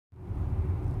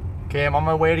Okay, I'm on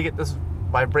my way to get this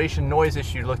vibration noise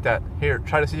issue looked at. Here,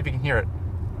 try to see if you can hear it.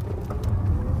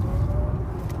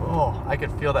 Oh, I can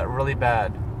feel that really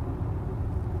bad.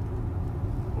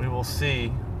 We will see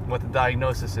what the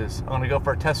diagnosis is. I'm going to go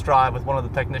for a test drive with one of the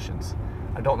technicians.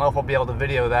 I don't know if I'll be able to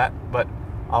video that, but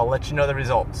I'll let you know the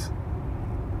results.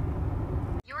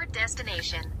 Your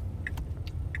destination.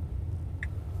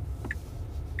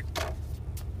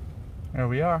 There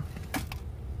we are.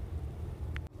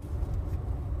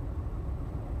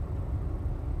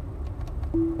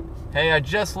 Hey, I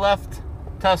just left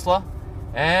Tesla,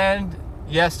 and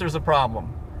yes, there's a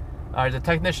problem. The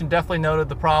technician definitely noted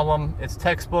the problem. It's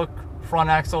textbook front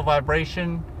axle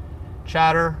vibration,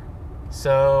 chatter.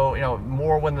 So, you know,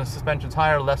 more when the suspension's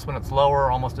higher, less when it's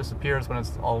lower, almost disappears when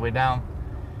it's all the way down.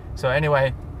 So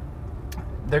anyway,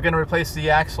 they're going to replace the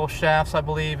axle shafts, I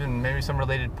believe, and maybe some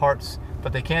related parts,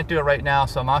 but they can't do it right now.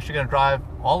 So I'm actually going to drive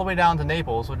all the way down to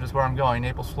Naples, which is where I'm going,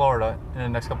 Naples, Florida, in the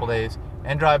next couple days,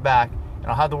 and drive back, and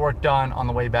I'll have the work done on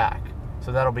the way back.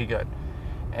 So that'll be good.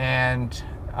 And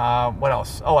what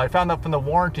else? Oh, I found out from the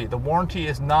warranty. The warranty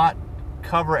is not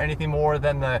cover anything more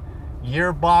than the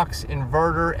gearbox,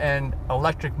 inverter, and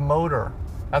electric motor.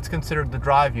 That's considered the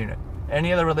drive unit.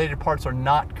 Any other related parts are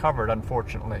not covered,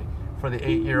 unfortunately, for the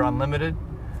 8-year unlimited.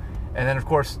 And then, of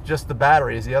course, just the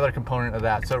battery is the other component of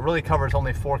that. So it really covers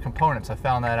only 4 components. I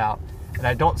found that out. And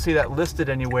I don't see that listed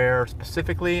anywhere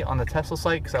specifically on the Tesla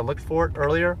site because I looked for it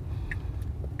earlier.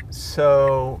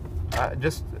 So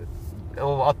just a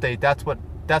little update. That's what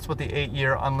the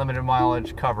 8-year unlimited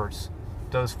mileage covers.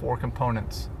 Those 4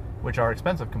 components, which are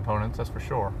expensive components, that's for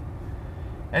sure.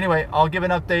 Anyway, I'll give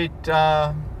an update.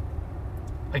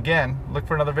 Again, look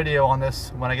for another video on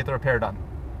this when I get the repair done.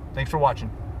 Thanks for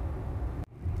watching.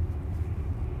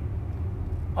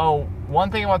 Oh,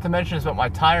 one thing I want to mention is about my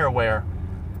tire wear.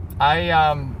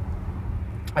 I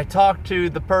talked to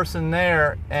the person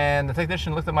there, and the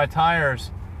technician looked at my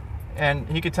tires, and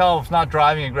he could tell I was not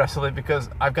driving aggressively because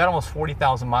I've got almost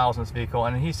 40,000 miles in this vehicle,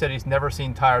 and he said he's never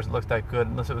seen tires that look that good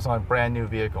unless it was on a brand new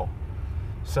vehicle.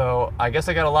 So I guess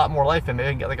I got a lot more life in. Maybe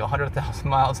I can get like 100,000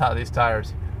 miles out of these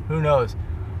tires. Who knows?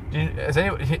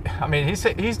 I mean,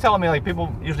 he's telling me like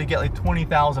people usually get like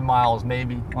 20,000 miles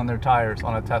maybe on their tires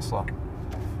on a Tesla.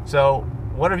 So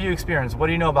what have you experienced? What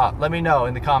do you know about? Let me know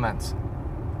in the comments.